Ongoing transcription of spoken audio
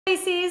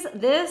Pisces,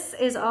 this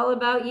is all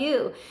about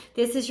you.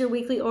 This is your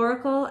weekly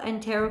oracle and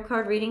tarot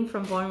card reading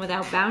from Born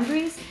Without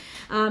Boundaries.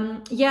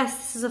 Yes,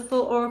 this is a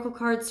full oracle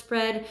card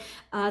spread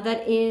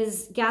that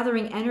is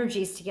gathering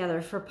energies together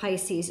for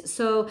Pisces.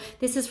 So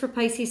this is for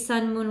Pisces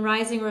Sun, Moon,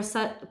 Rising, or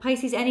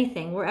Pisces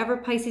anything. Wherever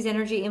Pisces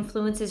energy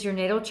influences your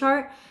natal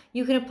chart,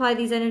 you can apply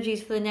these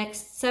energies for the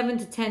next 7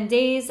 to 10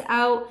 days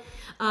out.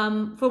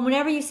 From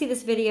whenever you see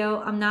this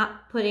video, I'm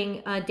not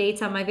putting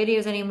dates on my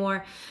videos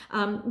anymore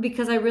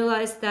because I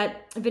realized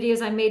that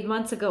videos I made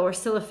months ago are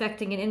still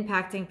affecting and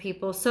impacting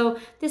people. So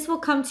this will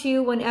come to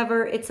you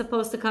whenever it's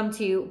supposed to come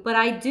to you. But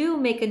I do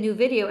make a new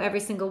video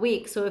every single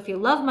week. So if you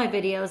love my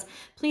videos,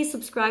 please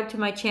subscribe to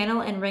my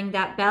channel and ring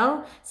that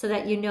bell so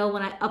that you know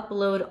when I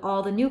upload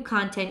all the new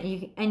content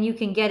and you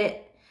can get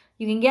it.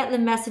 You can get the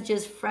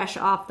messages fresh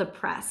off the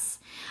press.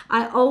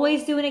 I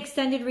always do an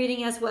extended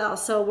reading as well.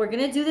 So we're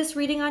going to do this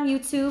reading on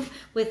YouTube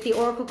with the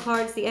oracle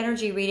cards, the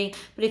energy reading.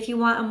 But if you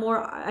want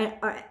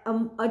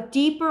a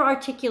deeper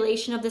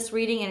articulation of this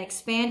reading, an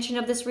expansion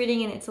of this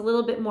reading, and it's a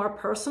little bit more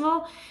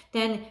personal,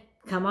 then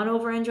come on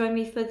over and join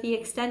me for the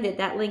extended.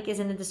 That link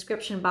is in the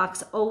description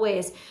box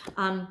always.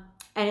 And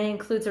it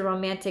includes a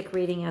romantic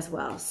reading as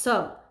well.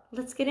 So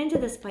let's get into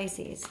this,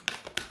 Pisces.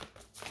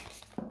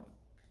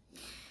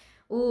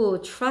 Ooh,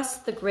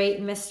 trust the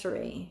great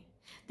mystery.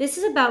 This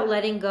is about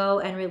letting go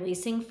and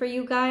releasing for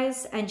you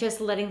guys and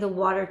just letting the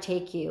water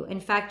take you.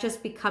 In fact,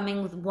 just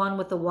becoming one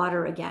with the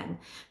water again.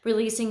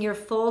 Releasing your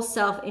full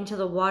self into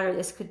the water.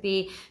 This could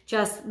be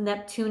just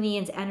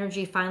Neptunian's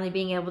energy finally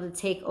being able to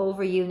take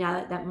over you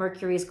now that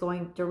Mercury is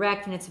going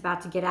direct and it's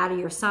about to get out of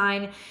your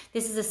sign.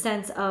 This is a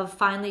sense of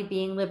finally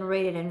being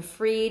liberated and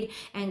freed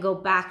and go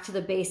back to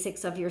the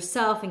basics of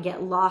yourself and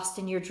get lost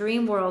in your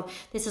dream world.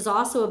 This is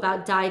also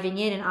about diving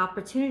in, and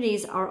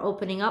opportunities are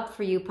opening up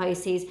for you,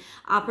 Pisces.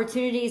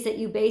 Opportunities that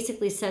you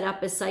basically set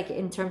up as psychic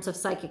in terms of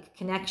psychic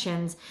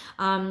connections.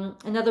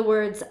 In other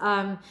words,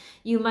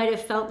 you might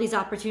have felt these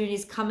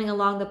opportunities coming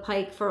along the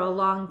pike for a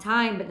long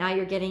time, but now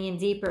you're getting in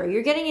deeper.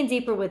 You're getting in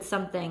deeper with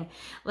something.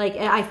 Like,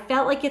 I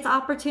felt like it's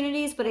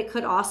opportunities, but it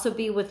could also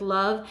be with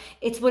love.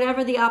 It's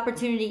whatever the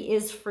opportunity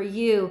is for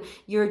you.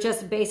 You're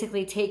just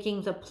basically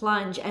taking the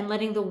plunge and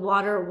letting the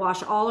water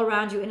wash all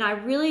around you. And I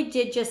really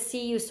did just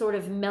see you sort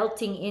of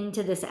melting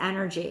into this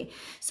energy.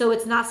 So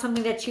it's not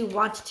something that you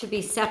want to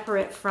be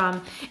separate from.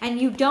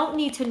 And you don't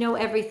need to know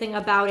everything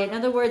about it. In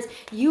other words,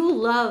 you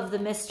love the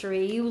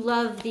mystery. You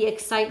love the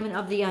excitement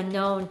of the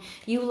unknown.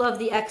 You love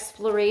the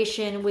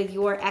exploration with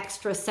your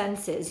extra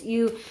senses.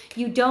 You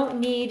don't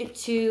need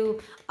to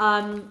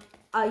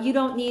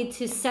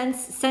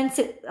sense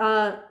it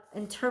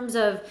in terms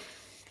of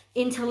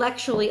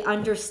intellectually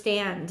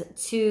understand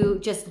to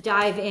just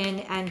dive in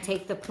and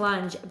take the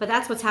plunge. But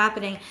that's what's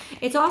happening.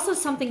 It's also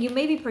something you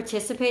may be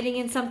participating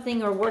in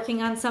something or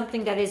working on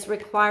something that is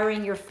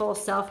requiring your full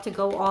self to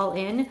go all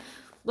in,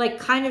 like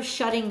kind of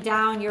shutting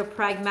down your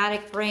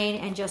pragmatic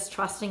brain and just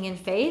trusting in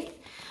faith.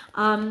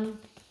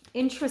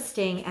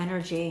 Interesting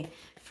energy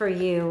for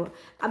you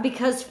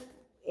because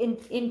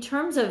in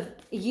terms of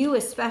you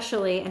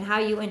especially and how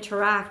you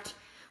interact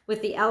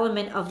with the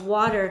element of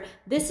water,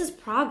 this is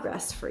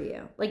progress for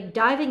you. Like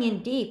diving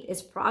in deep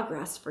is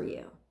progress for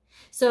you.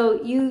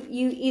 So you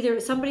either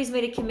somebody's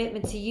made a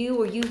commitment to you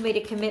or you've made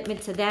a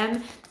commitment to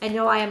them. And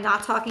no, I am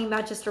not talking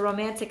about just a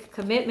romantic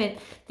commitment.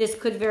 This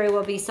could very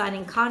well be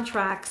signing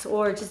contracts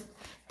or just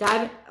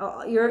diving.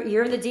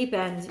 You're in the deep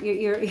end.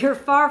 You're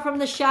far from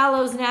the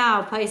shallows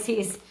now,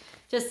 Pisces.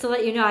 Just to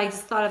let you know, I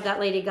just thought of that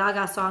Lady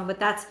Gaga song, but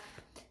that's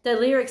the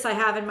lyrics I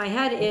have in my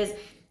head is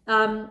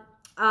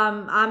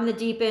I'm the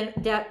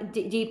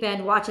deep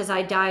end, watch as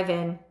I dive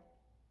in.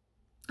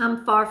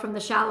 I'm far from the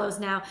shallows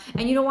now.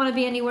 And you don't want to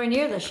be anywhere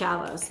near the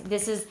shallows.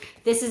 This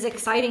is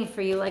exciting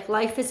for you. Like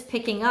life is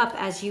picking up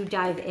as you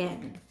dive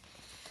in.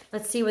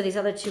 Let's see where these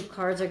other two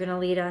cards are going to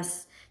lead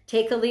us.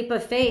 Take a leap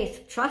of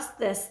faith. Trust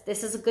this.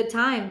 This is a good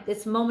time.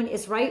 This moment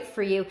is right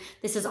for you.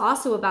 This is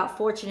also about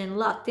fortune and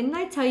luck. Didn't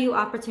I tell you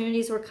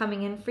opportunities were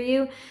coming in for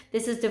you?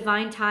 This is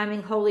divine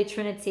timing, Holy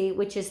Trinity,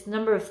 which is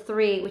number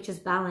 3, which is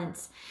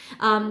balance.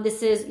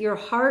 This is your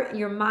heart,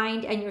 your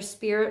mind, and your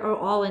spirit are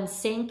all in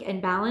sync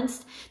and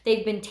balanced.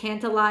 They've been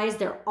tantalized.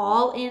 They're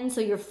all in.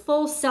 So your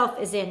full self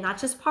is in, not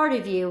just part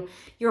of you.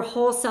 Your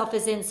whole self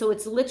is in. So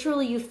it's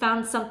literally you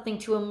found something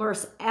to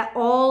immerse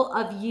all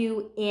of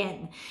you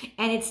in.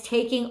 And it's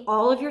taking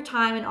all of your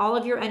time and all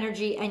of your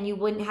energy, and you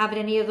wouldn't have it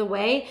any other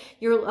way.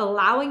 You're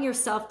allowing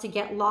yourself to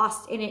get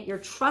lost in it. You're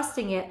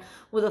trusting it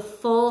with a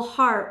full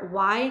heart.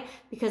 Why?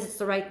 Because it's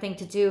the right thing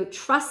to do.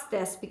 Trust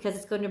this because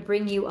it's going to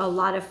bring you a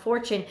lot of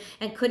fortune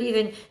and could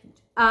even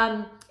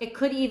it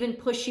could even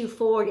push you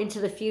forward into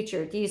the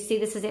future. Do you see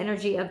this is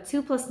energy of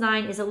 2 +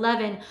 9 is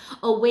 11,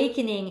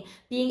 awakening,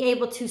 being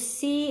able to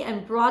see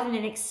and broaden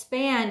and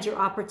expand your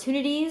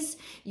opportunities,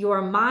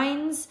 your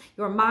mind,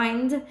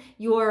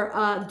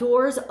 your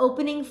doors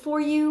opening for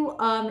you,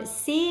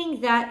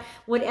 seeing that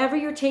whatever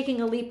you're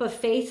taking a leap of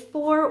faith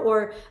for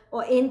or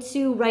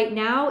into right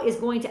now is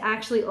going to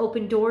actually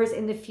open doors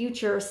in the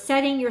future,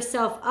 setting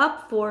yourself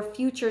up for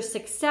future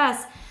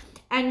success.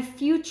 and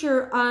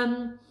future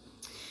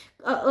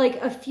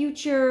like a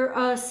future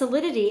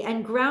solidity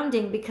and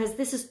grounding, because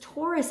this is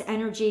Taurus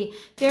energy,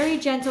 very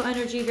gentle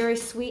energy, very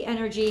sweet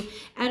energy,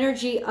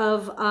 energy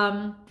of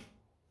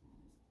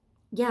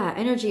yeah,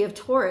 energy of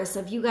Taurus,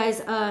 of you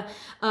guys,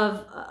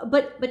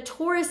 but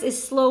Taurus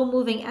is slow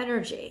moving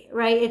energy,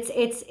 right?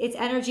 It's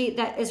energy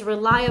that is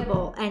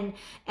reliable and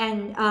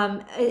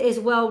is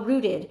well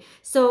rooted.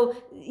 So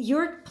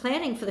you're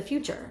planning for the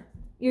future.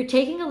 You're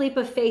taking a leap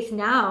of faith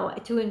now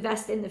to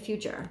invest in the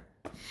future.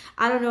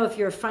 I don't know if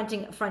you're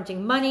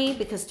fronting money,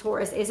 because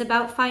Taurus is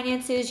about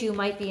finances. You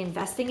might be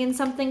investing in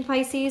something,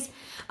 Pisces.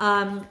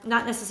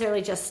 Not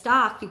necessarily just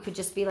stock. You could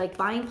just be like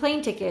buying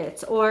plane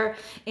tickets, or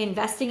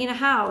investing in a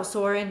house,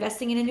 or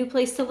investing in a new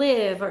place to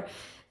live, or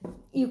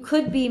you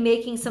could be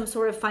making some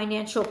sort of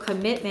financial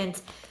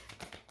commitment,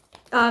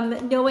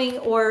 knowing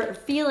or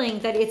feeling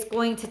that it's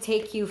going to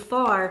take you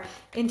far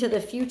into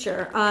the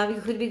future. You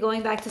could be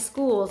going back to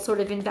school, sort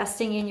of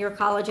investing in your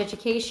college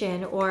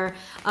education, or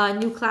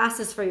new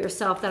classes for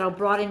yourself that'll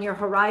broaden your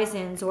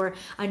horizons, or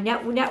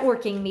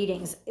networking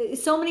meetings.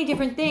 So many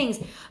different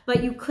things,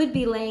 but you could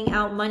be laying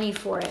out money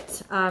for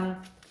it.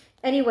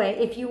 Anyway,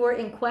 if you were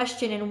in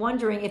question and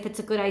wondering if it's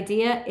a good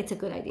idea, it's a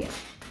good idea.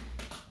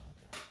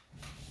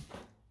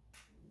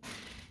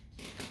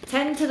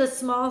 Tend to the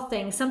small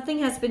things. Something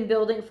has been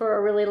building for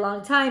a really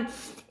long time.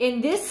 In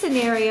this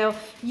scenario,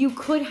 you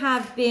could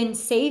have been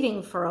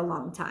saving for a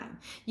long time.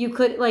 You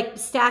could, like,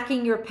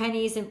 stacking your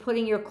pennies and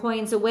putting your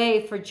coins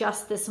away for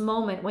just this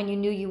moment when you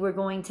knew you were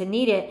going to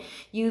need it.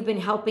 You've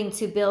been helping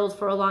to build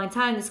for a long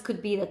time. This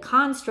could be the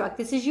construct.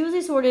 This is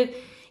usually sort of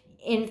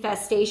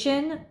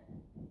infestation.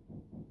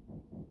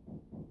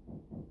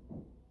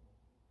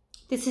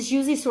 This is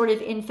usually sort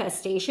of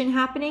infestation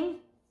happening.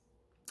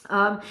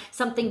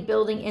 Something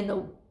building in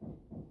the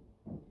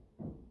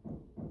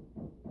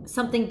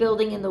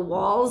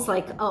walls,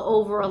 like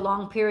over a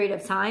long period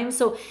of time.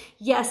 So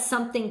yes,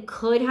 something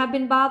could have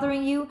been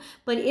bothering you,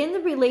 but in the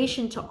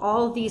relation to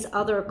all these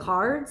other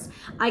cards,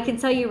 I can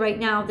tell you right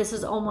now, this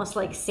is almost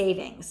like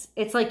savings.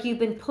 It's like you've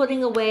been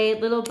putting away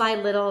little by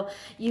little.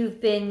 You've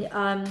been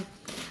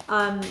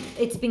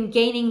it's been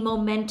gaining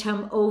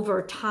momentum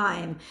over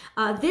time.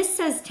 This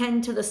says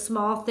tend to the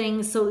small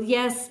things. So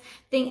yes,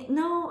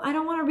 no, I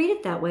don't want to read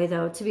it that way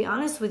though, to be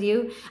honest with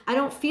you. I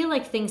don't feel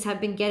like things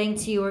have been getting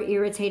to you or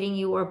irritating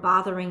you or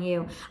bothering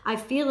you. I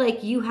feel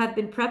like you have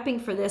been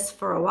prepping for this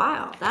for a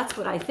while. That's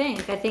what I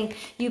think. I think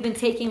you've been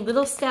taking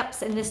little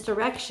steps in this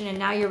direction, and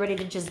now you're ready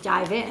to just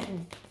dive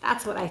in.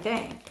 That's what I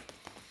think.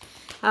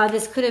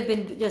 This could have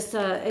been just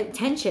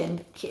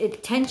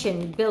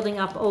tension building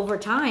up over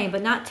time,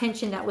 but not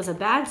tension that was a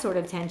bad sort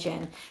of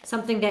tension.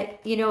 Something that,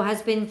 you know,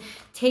 has been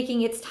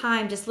taking its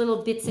time, just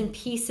little bits and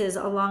pieces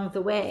along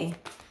the way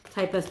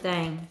type of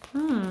thing.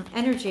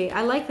 Energy.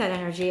 I like that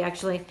energy,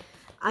 actually.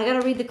 I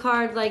got to read the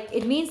card like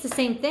it means the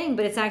same thing,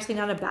 but it's actually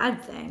not a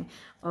bad thing.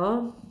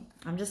 Oh,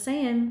 I'm just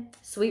saying,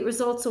 sweet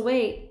results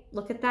await.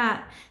 Look at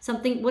that.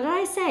 Something, what did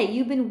I say?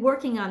 You've been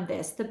working on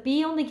this. The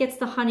bee only gets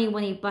the honey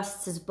when he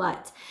busts his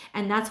butt.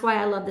 And that's why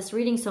I love this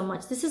reading so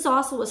much. This is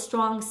also a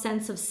strong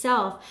sense of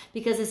self,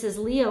 because this is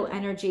Leo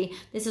energy.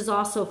 This is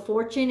also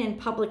fortune and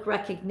public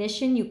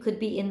recognition. You could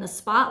be in the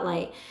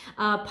spotlight.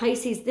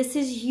 Pisces, this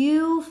is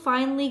you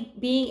finally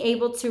being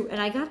able to,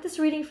 and I got this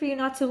reading for you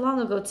not too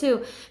long ago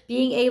too,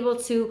 being able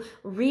to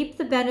reap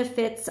the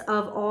benefits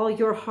of all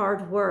your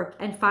hard work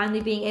and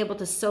finally being able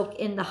to soak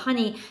in the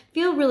honey.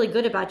 Feel really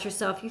good about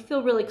yourself. You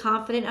feel really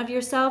confident of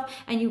yourself,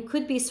 and you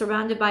could be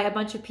surrounded by a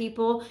bunch of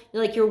people,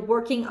 like you're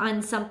working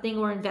on something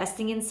or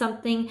investing in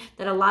something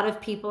that a lot of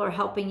people are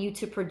helping you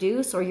to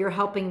produce, or you're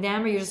helping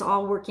them, or you're just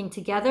all working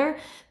together.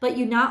 But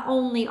you not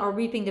only are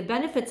reaping the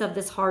benefits of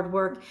this hard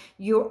work,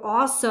 you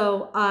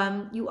also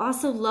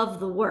love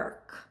the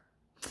work.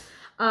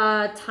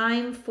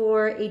 Time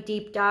for a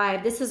deep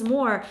dive. This is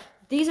more.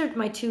 These are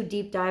my two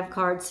deep dive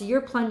cards. So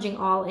you're plunging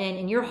all in,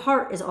 and your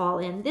heart is all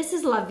in. This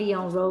is La Vie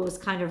en Rose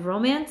kind of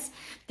romance.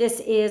 This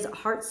is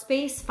heart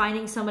space,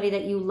 finding somebody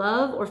that you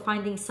love or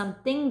finding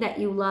something that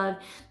you love.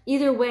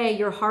 Either way,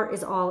 your heart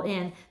is all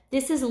in.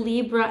 This is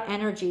Libra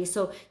energy.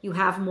 So you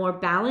have more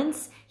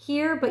balance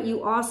here, but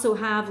you also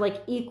have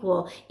like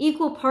equal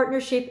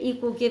partnership,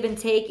 equal give and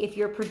take. If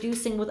you're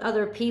producing with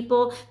other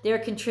people, they're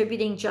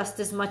contributing just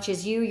as much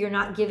as you. You're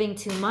not giving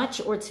too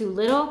much or too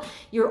little.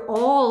 You're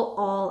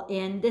all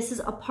in. This is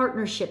a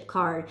partnership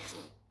card.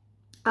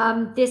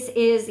 This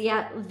is,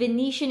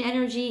 Venetian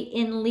energy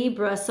in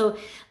Libra. So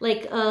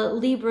like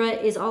Libra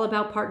is all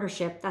about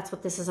partnership. That's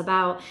what this is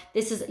about.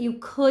 This is, you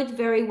could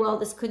very well,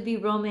 this could be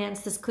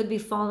romance. This could be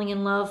falling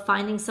in love,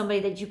 finding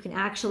somebody that you can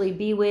actually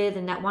be with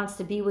and that wants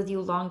to be with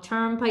you long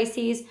term,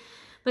 Pisces.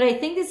 But I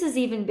think this is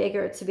even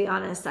bigger, to be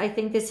honest. I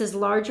think this is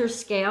larger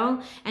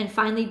scale and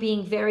finally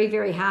being very,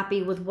 very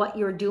happy with what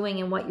you're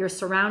doing and what you're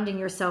surrounding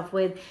yourself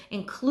with,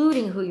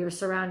 including who you're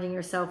surrounding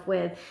yourself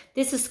with.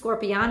 This is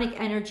Scorpionic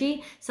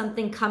energy,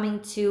 something coming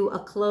to a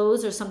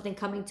close or something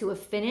coming to a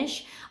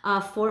finish.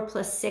 4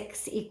 plus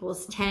 6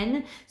 equals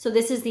 10. So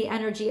this is the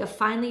energy of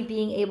finally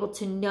being able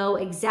to know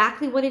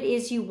exactly what it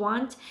is you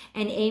want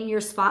and aim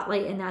your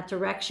spotlight in that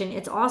direction.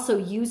 It's also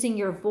using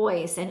your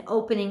voice and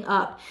opening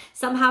up.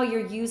 Somehow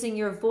you're using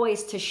your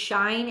voice to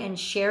shine and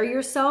share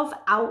yourself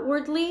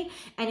outwardly,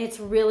 and it's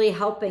really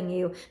helping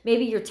you.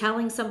 Maybe you're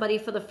telling somebody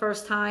for the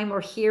first time or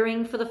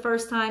hearing for the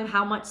first time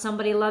how much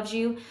somebody loves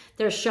you.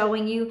 They're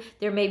showing you,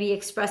 they're maybe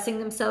expressing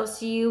themselves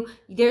to you.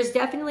 There's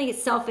definitely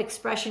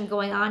self-expression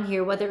going on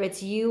here, whether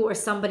it's you or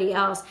somebody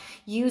else,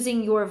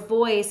 using your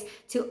voice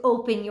to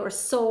open your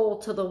soul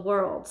to the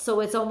world.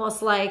 So it's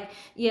almost like,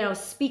 you know,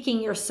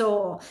 speaking your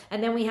soul.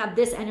 And then we have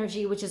this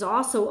energy, which is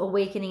also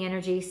awakening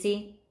energy.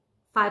 See?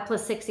 5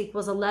 plus 6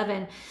 equals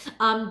 11.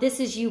 This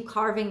is you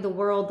carving the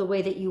world the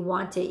way that you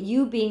want it.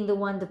 You being the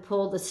one to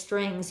pull the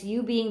strings.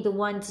 You being the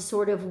one to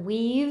sort of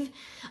weave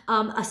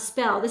a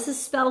spell. This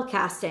is spell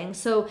casting.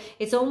 So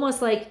it's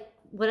almost like,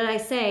 what did I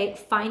say?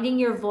 Finding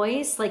your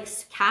voice, like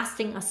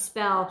casting a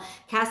spell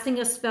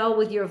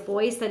with your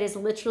voice that is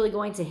literally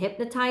going to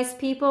hypnotize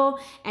people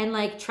and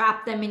like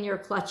trap them in your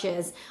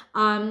clutches.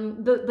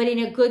 But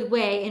in a good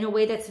way, in a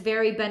way that's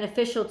very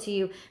beneficial to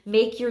you.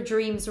 Make your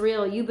dreams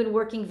real. You've been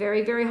working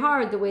very, very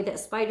hard the way that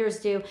spiders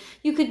do.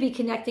 You could be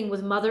connecting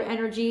with mother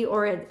energy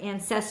or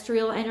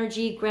ancestral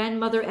energy,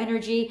 grandmother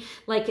energy,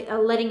 like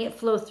letting it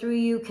flow through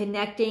you,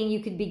 connecting.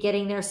 You could be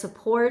getting their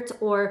support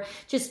or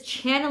just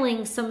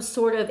channeling some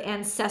sort of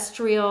ancestral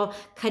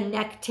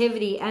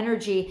connectivity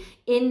energy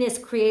in this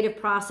creative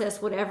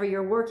process, whatever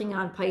you're working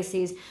on,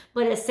 Pisces.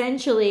 But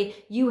essentially,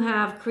 you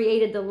have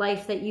created the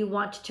life that you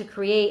want to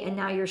create, and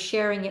now you're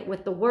sharing it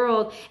with the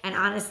world, and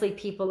honestly,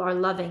 people are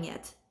loving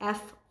it.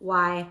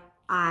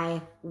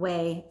 FYI,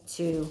 way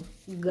to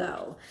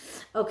go.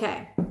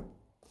 Okay,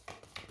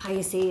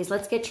 Pisces,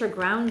 let's get your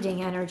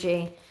grounding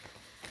energy.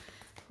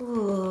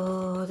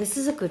 Ooh, this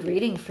is a good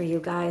reading for you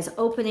guys.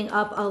 Opening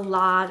up a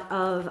lot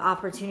of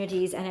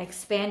opportunities and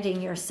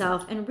expanding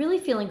yourself and really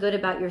feeling good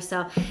about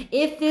yourself.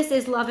 If this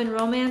is love and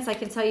romance, I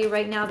can tell you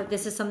right now that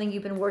this is something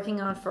you've been working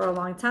on for a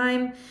long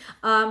time.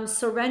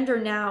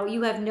 Surrender now.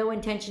 You have no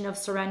intention of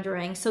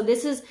surrendering. So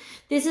this is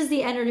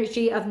the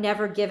energy of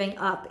never giving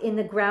up. In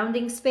the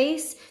grounding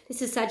space,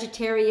 this is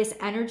Sagittarius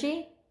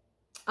energy.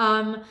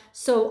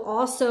 So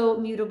also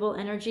mutable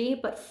energy,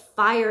 but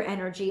fire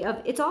energy of,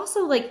 it's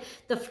also like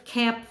the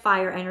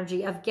campfire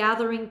energy of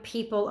gathering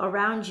people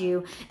around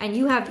you. And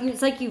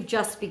it's like you've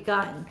just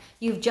begun.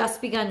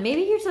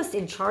 Maybe you're just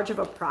in charge of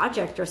a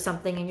project or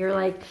something. And you're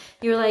like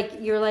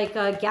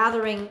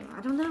gathering,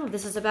 I don't know.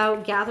 This is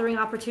about gathering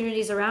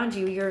opportunities around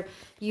you.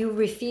 You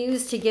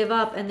refuse to give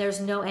up and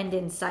there's no end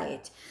in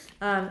sight.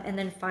 And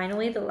then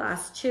finally, the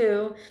last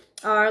two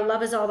are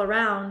love is all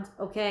around.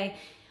 Okay.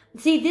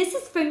 See, this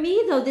is, for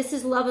me though, this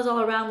is love is all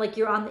around, like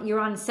you're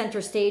on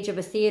center stage of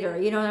a theater.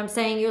 You know what I'm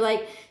saying?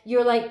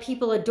 You're like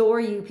people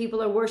adore you.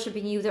 People are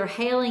worshiping you. They're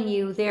hailing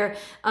you. They're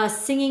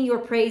singing your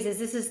praises.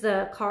 This is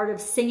the card of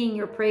singing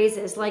your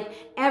praises. Like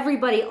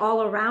everybody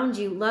all around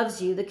you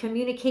loves you. The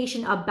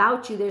communication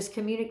about you. There's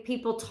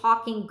people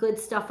talking good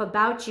stuff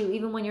about you,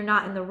 even when you're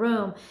not in the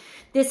room.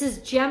 This is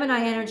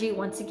Gemini energy,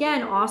 once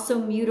again, also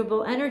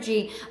mutable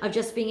energy of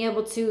just being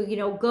able to, you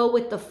know, go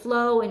with the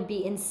flow and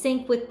be in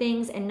sync with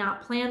things and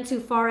not plan too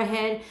far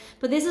ahead.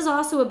 But this is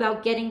also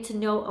about getting to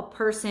know a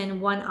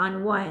person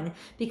one-on-one,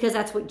 because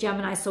that's what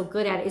Gemini is so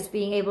good at, is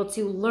being able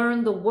to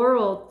learn the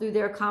world through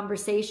their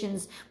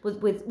conversations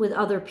with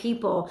other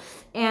people.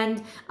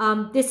 And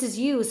this is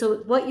you. So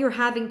what you're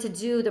having to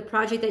do, the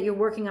project that you're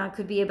working on,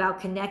 could be about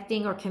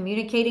connecting or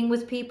communicating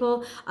with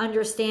people,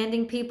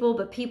 understanding people,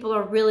 but people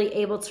are really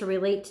able to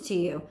relate to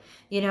you,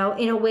 you know,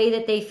 in a way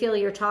that they feel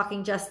you're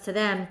talking just to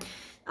them.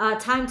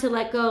 Time to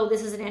let go.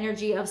 This is an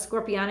energy of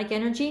Scorpionic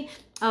energy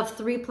of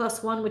 3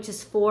 plus 1, which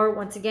is 4,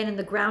 once again in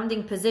the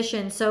grounding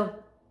position. So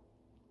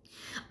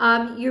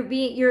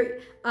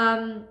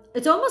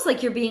it's almost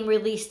like you're being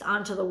released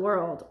onto the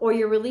world, or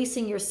you're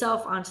releasing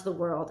yourself onto the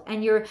world,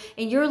 and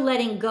you're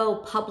letting go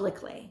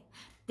publicly.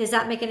 Does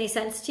that make any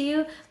sense to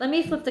you? Let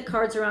me flip the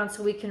cards around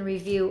so we can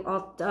review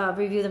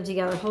them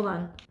together. Hold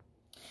on.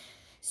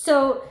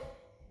 So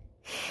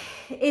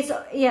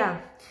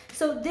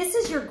so this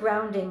is your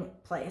grounding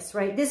place,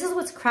 right? This is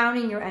what's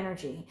crowning your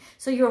energy.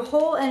 So your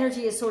whole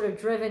energy is sort of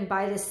driven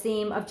by this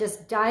theme of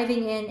just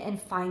diving in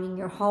and finding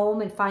your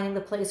home and finding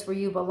the place where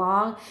you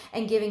belong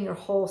and giving your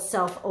whole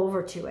self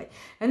over to it.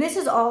 And this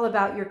is all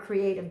about your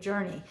creative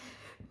journey,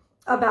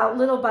 about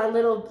little by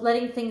little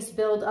letting things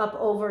build up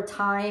over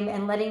time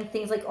and letting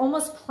things, like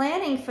almost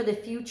planning for the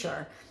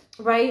future,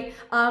 right?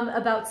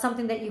 About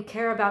something that you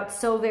care about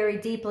so very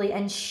deeply,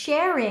 and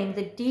sharing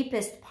the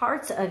deepest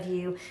parts of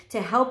you to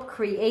help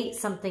create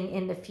something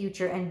in the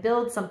future and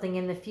build something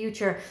in the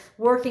future,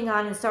 working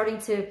on and starting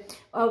to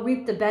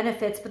reap the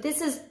benefits. But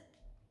this is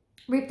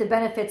reap the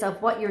benefits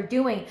of what you're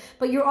doing,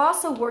 but you're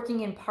also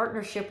working in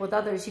partnership with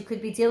others. You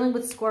could be dealing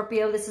with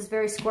Scorpio. This is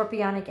very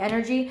Scorpionic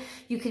energy.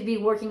 You could be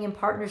working in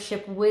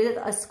partnership with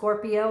a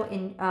Scorpio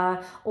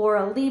or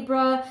a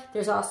Libra.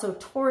 There's also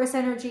Taurus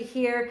energy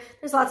here.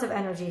 There's lots of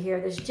energy here.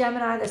 There's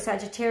Gemini, there's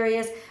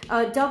Sagittarius,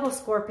 double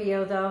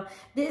Scorpio though.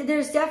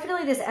 There's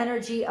definitely this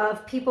energy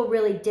of people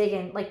really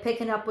digging, like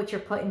picking up what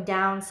you're putting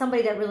down,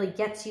 somebody that really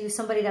gets you,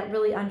 somebody that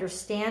really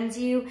understands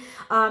you,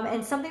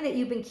 and something that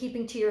you've been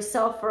keeping to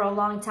yourself for a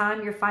long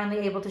time, you're finally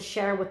able to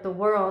share with the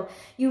world.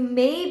 You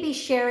may be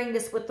sharing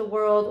this with the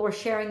world or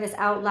sharing this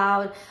out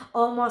loud,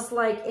 almost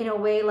like in a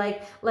way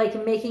like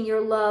making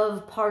your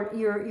love part,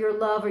 your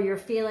love or your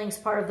feelings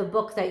part of the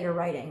book that you're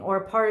writing or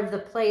part of the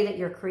play that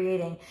you're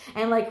creating,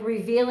 and like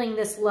revealing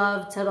this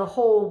love to the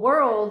whole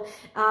world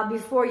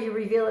before you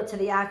reveal it to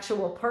the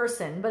actual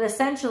person. But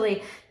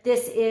essentially,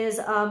 this is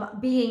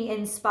being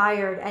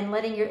inspired and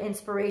letting your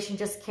inspiration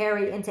just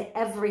carry into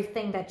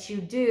everything that you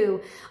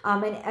do,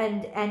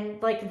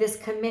 and like this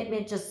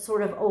commitment just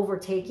sort of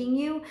overtaking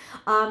you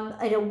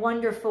in a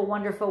wonderful,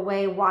 wonderful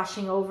way,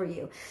 washing over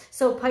you.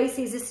 So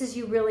Pisces, this is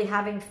you really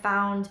having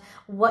found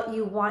what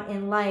you want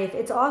in life.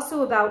 It's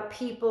also about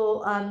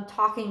people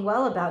talking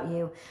well about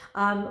you,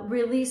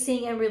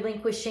 releasing and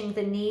relinquishing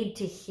the need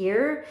to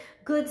hear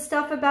good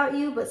stuff about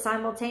you, but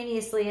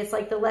simultaneously it's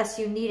like the less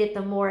you need it,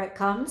 the more it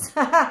comes.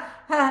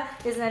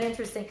 Isn't that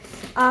interesting?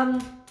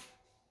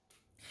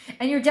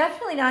 And you're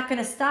definitely not going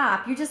to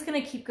stop. You're just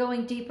going to keep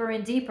going deeper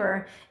and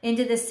deeper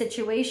into this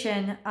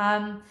situation.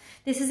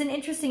 This is an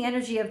interesting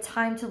energy of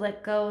time to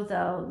let go,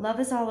 though.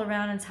 Love is all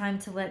around and time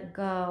to let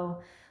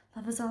go.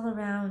 Love is all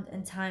around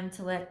and time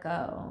to let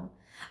go.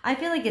 I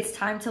feel like it's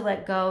time to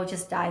let go,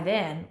 just dive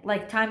in.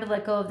 Like time to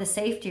let go of the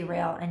safety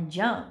rail and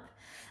jump.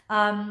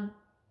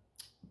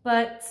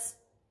 But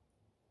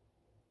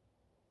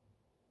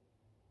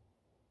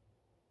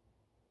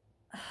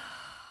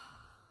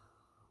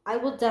I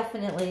will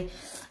definitely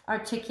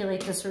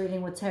articulate this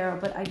reading with tarot,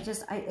 but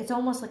it's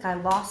almost like I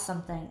lost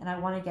something and I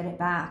want to get it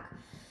back.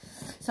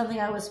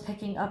 Something I was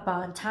picking up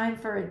on. Time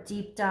for a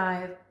deep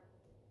dive.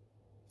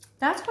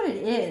 That's what it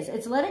is.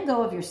 It's letting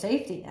go of your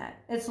safety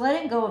net. It's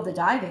letting go of the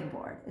diving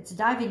board. It's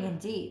diving in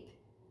deep.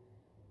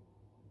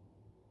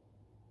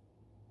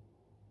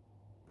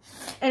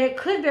 And it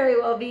could very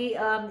well be,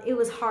 it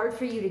was hard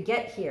for you to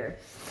get here.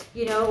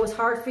 You know, it was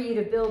hard for you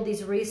to build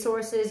these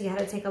resources. You had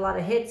to take a lot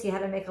of hits. You had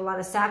to make a lot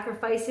of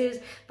sacrifices.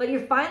 But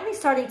you're finally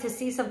starting to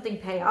see something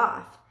pay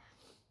off.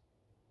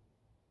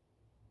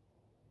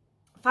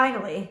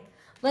 Finally.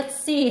 Let's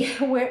see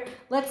where,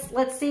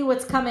 let's see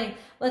what's coming.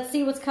 Let's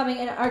see what's coming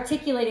and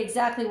articulate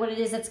exactly what it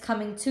is that's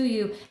coming to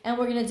you. And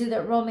we're going to do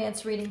that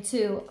romance reading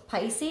too.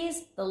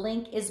 Pisces, the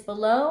link is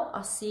below.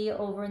 I'll see you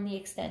over in the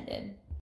extended.